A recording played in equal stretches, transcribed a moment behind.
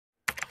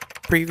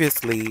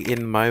Previously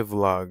in my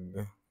vlog,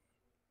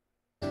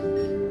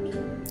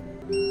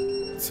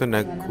 so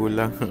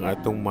nagkulang ang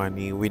atong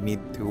money. We need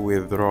to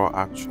withdraw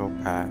actual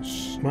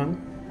cash. Ma'am?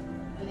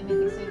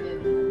 Limited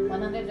season.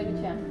 100 lang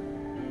siya.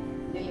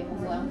 Dili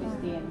mo ang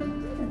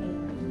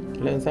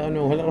 15. Wala sa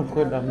ano, wala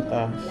ko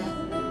damta.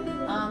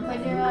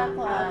 Pwede ba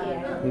ako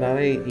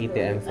Naray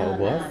ATM sa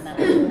ubos?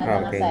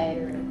 Okay.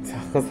 side.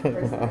 Sako.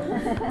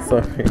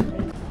 Sorry.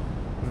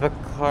 The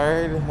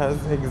card has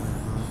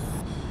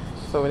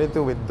so we need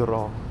to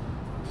withdraw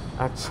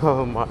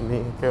actual money.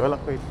 Kaya wala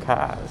ko yung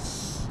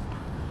cash.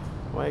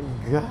 My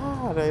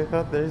God, I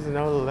thought there's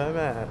no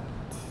limit.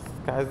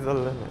 Sky's the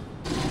limit.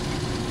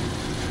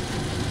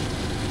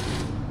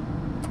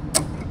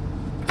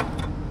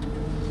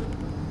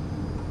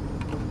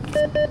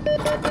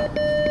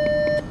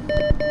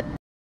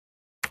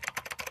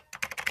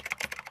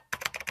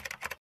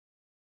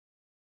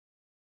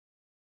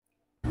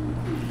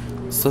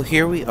 So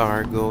here we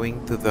are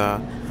going to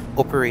the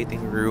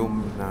operating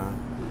room na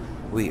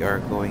we are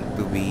going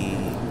to be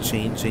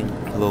changing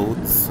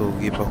clothes. So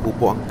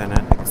gipahubo ang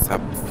tanan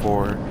except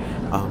for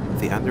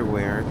the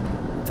underwear.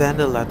 Then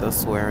they let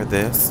us wear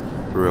this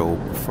robe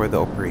for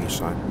the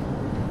operation.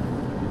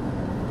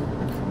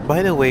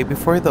 By the way,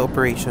 before the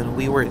operation,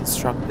 we were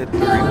instructed to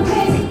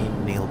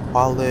remove nail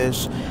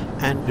polish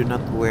and do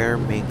not wear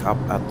makeup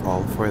at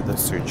all for the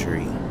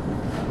surgery.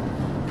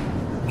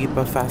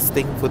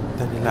 Fasting food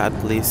na nila at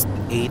least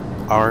 8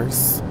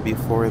 hours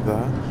before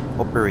the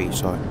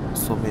operation.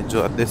 So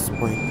medyo at this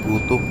point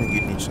gutom na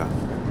yun siya.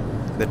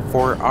 Then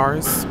 4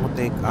 hours mo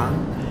take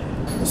ang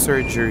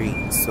surgery.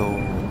 So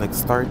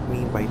nag-start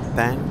me by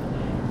 10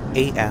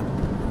 a.m.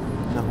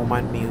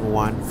 Nahuman me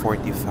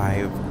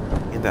 1:45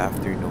 in the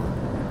afternoon.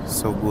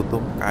 So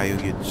gutom kayo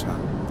yun siya.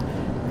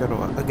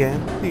 Pero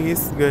again,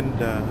 is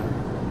ganda.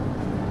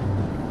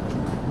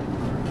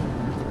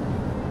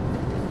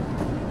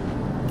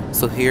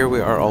 So here we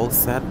are all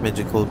set.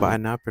 Medyo ba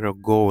na pero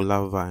go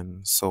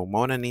lavan. So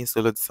mao na ni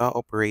sulod sa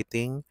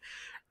operating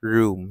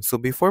room. So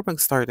before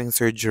mag-starting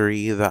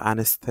surgery, the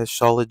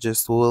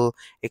anesthesiologist will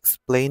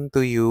explain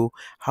to you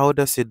how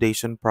the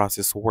sedation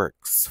process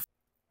works.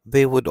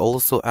 They would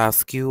also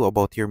ask you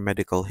about your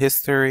medical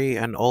history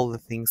and all the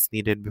things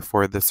needed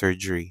before the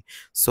surgery.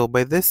 So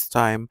by this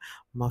time,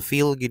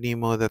 ma-feel gini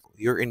mo that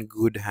you're in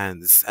good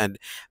hands and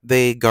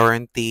they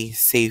guarantee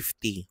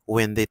safety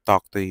when they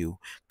talk to you.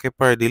 Kaya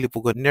para dili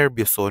po ka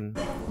nervouson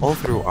all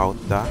throughout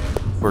the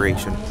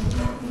operation.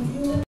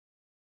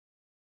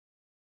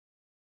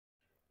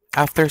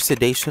 After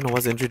sedation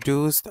was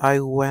introduced, I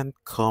went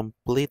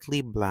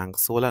completely blank.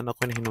 So wala na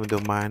ko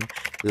hinumduman.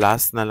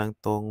 Last na lang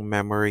tong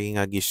memory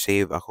nga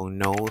gi-shave akong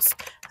nose.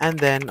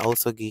 And then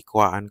also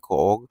gikuhaan ko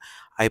og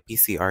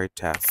IPCR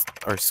test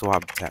or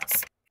swab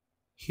test.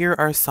 Here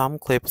are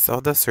some clips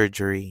of the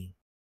surgery.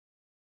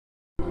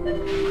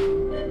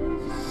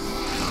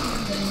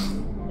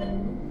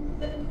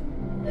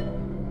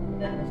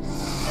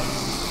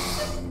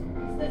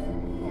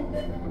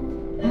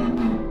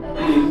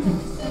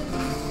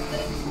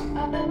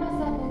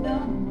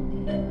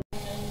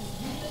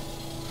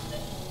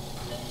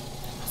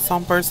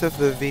 Some parts of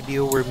the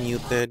video were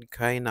muted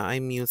kay na ay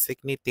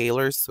music ni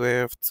Taylor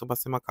Swift so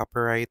basta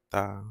makopyright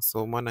ta.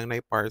 So manang na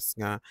parts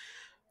nga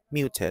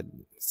muted.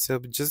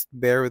 So just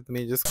bear with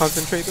me, just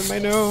concentrate on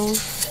my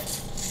nose.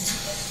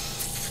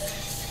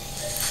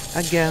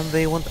 Again,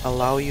 they won't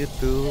allow you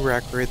to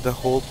record the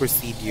whole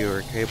procedure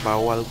kay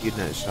bawal gyud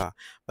na siya.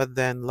 But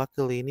then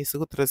luckily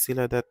nisugot ra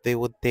sila that they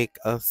would take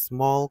a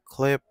small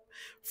clip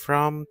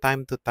from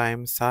time to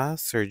time sa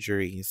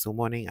surgery. So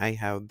morning I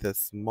have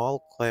this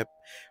small clip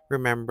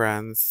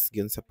remembrance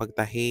gyud sa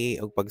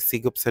pagtahi o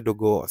pagsigop sa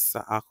dugo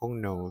sa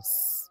akong nose.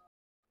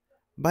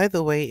 By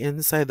the way,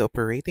 inside the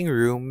operating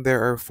room,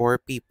 there are 4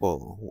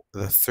 people.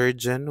 The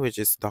surgeon, which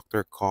is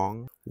Dr.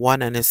 Kong,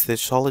 1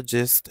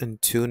 anesthesiologist, and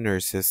 2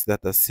 nurses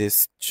that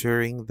assist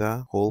during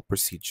the whole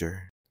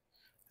procedure.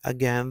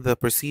 Again, the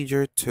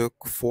procedure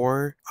took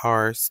 4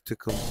 hours to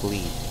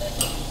complete.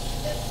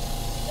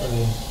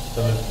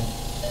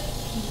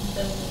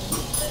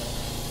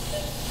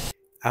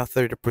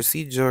 After the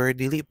procedure,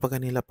 dili pa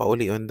kanila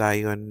paulion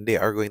dayon. They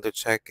are going to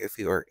check if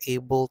you are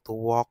able to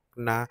walk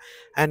na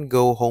and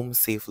go home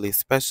safely,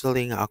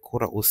 especially nga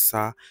ako ra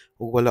usa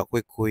ug wala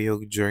ko'y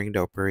kuyog during the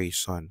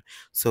operation.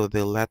 So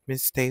they let me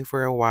stay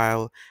for a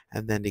while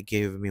and then they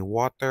gave me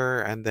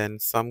water and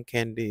then some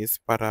candies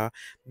para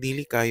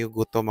dili kayo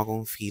gutom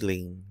akong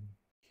feeling.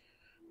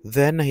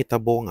 Then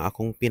nahitabo ang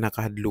akong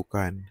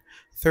pinakahadlukan.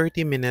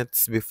 30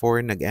 minutes before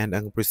nag-end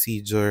ang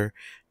procedure,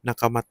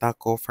 nakamata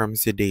ko from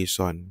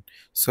sedation.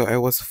 So I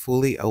was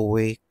fully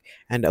awake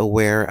and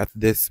aware at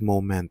this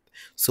moment.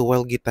 So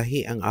while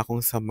gitahi ang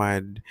akong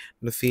samad,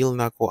 na-feel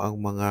na ko ang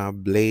mga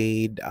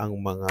blade,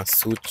 ang mga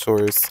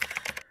sutures.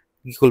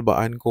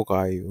 Gikulbaan ko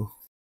kayo.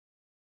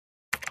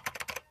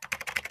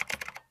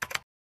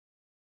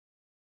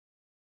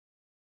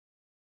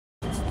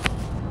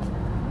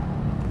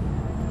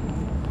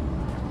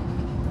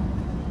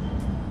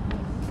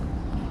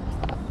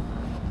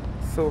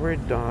 So we're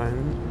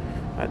done.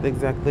 At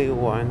exactly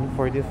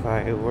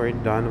 1:45, we're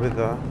done with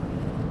the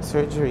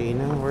surgery.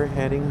 Now we're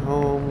heading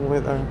home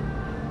with our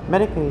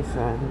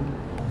medication.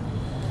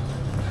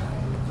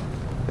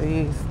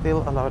 They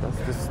still allowed us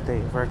to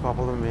stay for a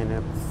couple of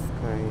minutes.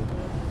 Kay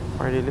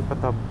parili pa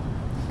tab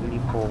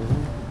lipong.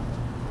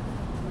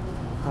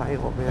 Kaya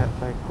ko kaya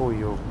tayo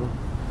kuyog.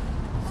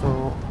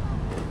 So,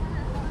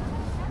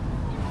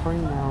 for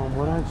now,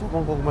 wala siya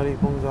kung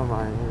malipong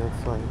gamay.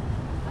 That's why,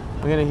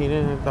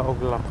 maganahinan ng taog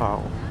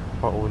lakaw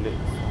pauli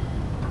sa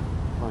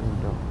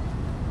condo.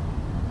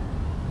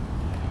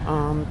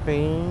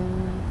 Pain,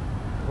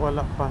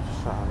 wala pa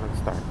siya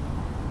nag-start.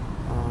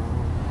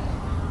 Um,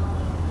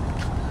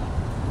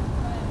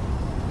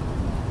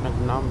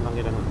 Nag-numb lang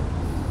ilang.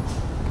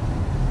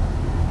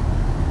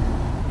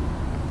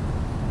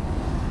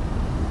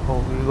 Oh,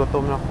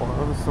 gutom na ko.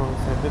 So,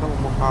 sabi lang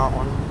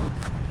mukhaon.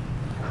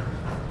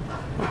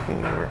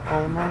 Okay, we're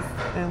almost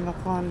in the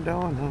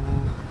condo na.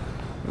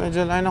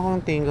 Medyo line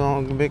akong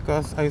tingog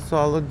because I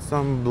swallowed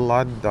some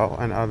blood daw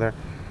and other,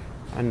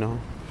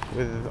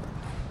 with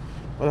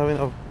having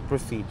a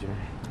procedure.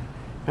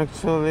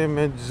 Actually,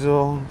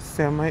 medyo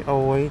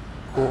semi-awake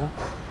ko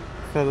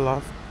sa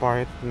last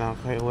part na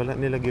kaya wala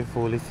nila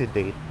fully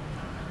sedate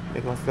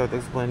because that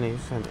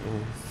explanation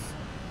is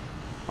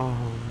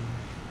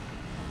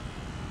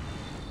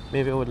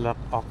maybe I would lack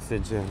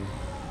oxygen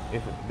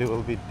if they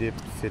will be deep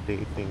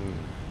sedating me.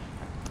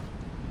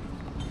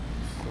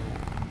 So,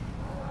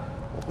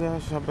 okay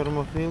siya pero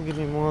ma-feel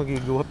gini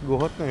mga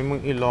giguhot-guhot na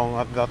imong ilong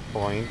at that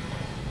point.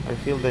 I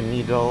feel the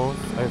needles,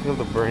 I feel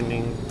the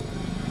burning.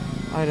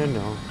 I don't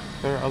know.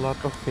 There are a lot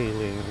of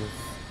feelings.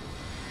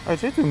 I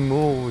try to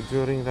move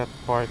during that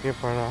part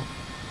para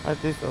at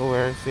least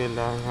aware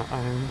sila na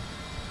I'm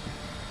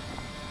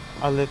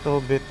a little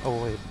bit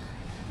awake.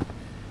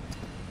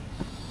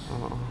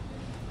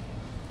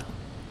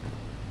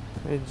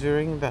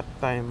 During that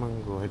time,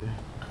 I'm good.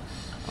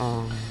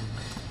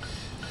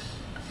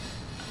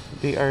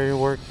 They are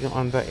working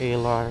on the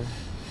alar.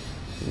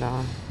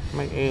 Na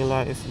my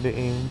alar is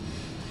being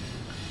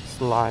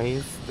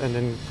sliced and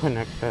then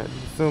connected.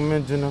 So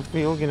medyo na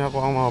feel ginako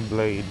ang mga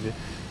blade.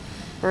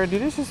 Pero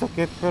dili siya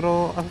sakit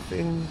pero as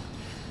in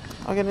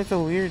again it's a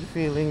weird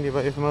feeling, di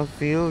ba? If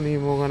ma-feel ni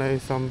mo nga na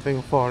is something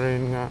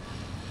foreign nga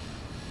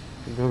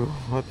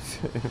gagot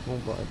sa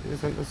imong body.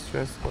 It's a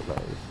stressful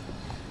life.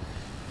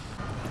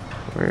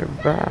 We're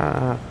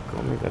back.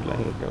 Oh my god, lang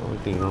ikaw.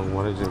 Tingnan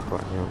mo na dyan pa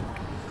yung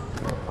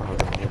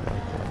napakagamit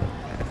ang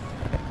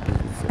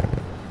diesel.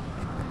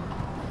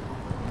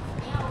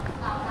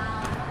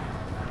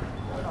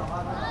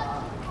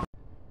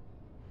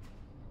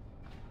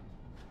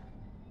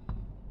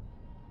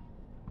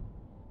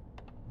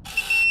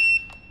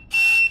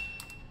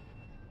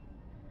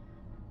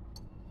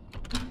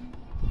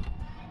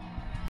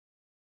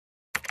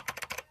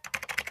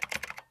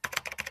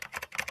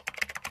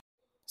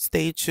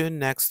 Stay tuned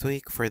next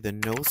week for the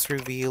nose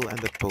reveal and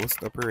the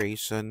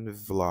post-operation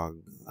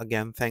vlog.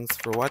 Again, thanks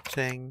for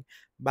watching.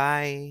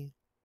 Bye!